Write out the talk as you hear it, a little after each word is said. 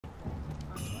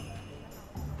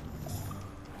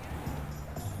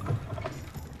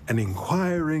an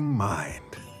inquiring mind.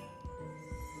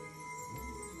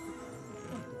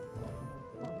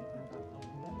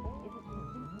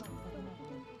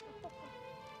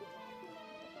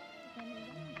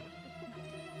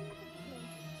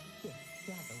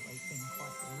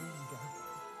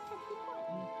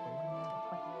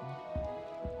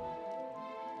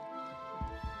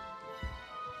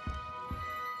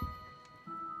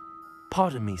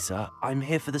 Pardon me, sir. I'm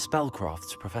here for the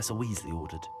spellcrafts Professor Weasley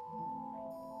ordered.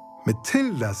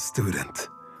 Matilda's student.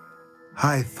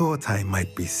 I thought I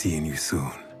might be seeing you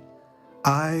soon.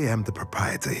 I am the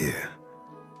proprietor here,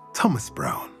 Thomas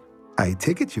Brown. I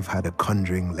take it you've had a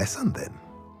conjuring lesson then?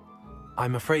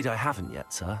 I'm afraid I haven't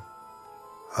yet, sir.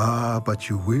 Ah, but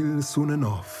you will soon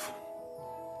enough.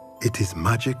 It is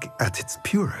magic at its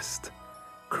purest,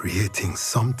 creating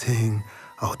something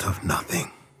out of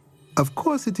nothing. Of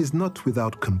course, it is not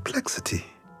without complexity,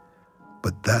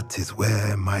 but that is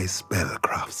where my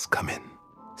spellcrafts come in.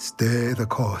 Stay the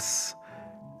course,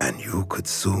 and you could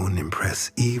soon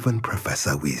impress even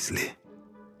Professor Weasley.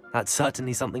 That's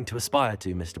certainly something to aspire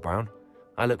to, Mr. Brown.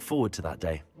 I look forward to that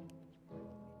day.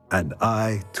 And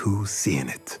I, too, see in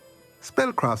it.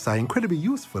 Spellcrafts are incredibly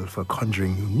useful for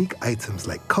conjuring unique items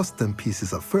like custom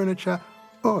pieces of furniture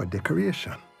or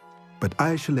decoration. But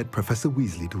I shall let Professor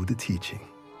Weasley do the teaching.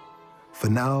 For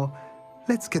now,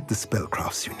 let's get the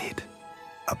spellcrafts you need.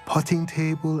 A potting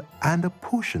table and a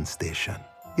potion station,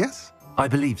 yes? I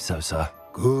believe so, sir.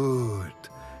 Good.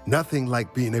 Nothing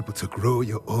like being able to grow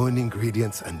your own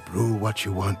ingredients and brew what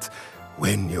you want,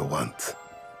 when you want.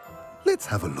 Let's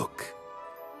have a look.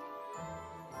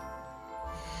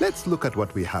 Let's look at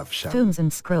what we have, shall we? Tomes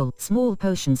and scroll. Small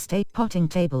potion potting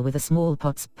table with a small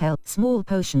pot spell. Small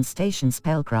potion station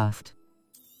spellcraft.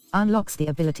 Unlocks the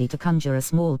ability to conjure a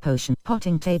small potion.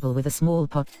 Potting table with a small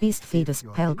pot. Beast feeder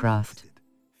spellcraft.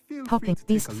 Popping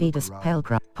beast feeder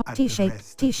spellcraft.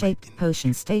 T-shaped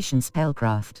potion station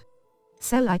spellcraft.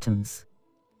 Sell items.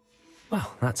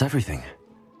 Well, that's everything.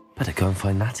 Better go and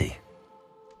find Natty.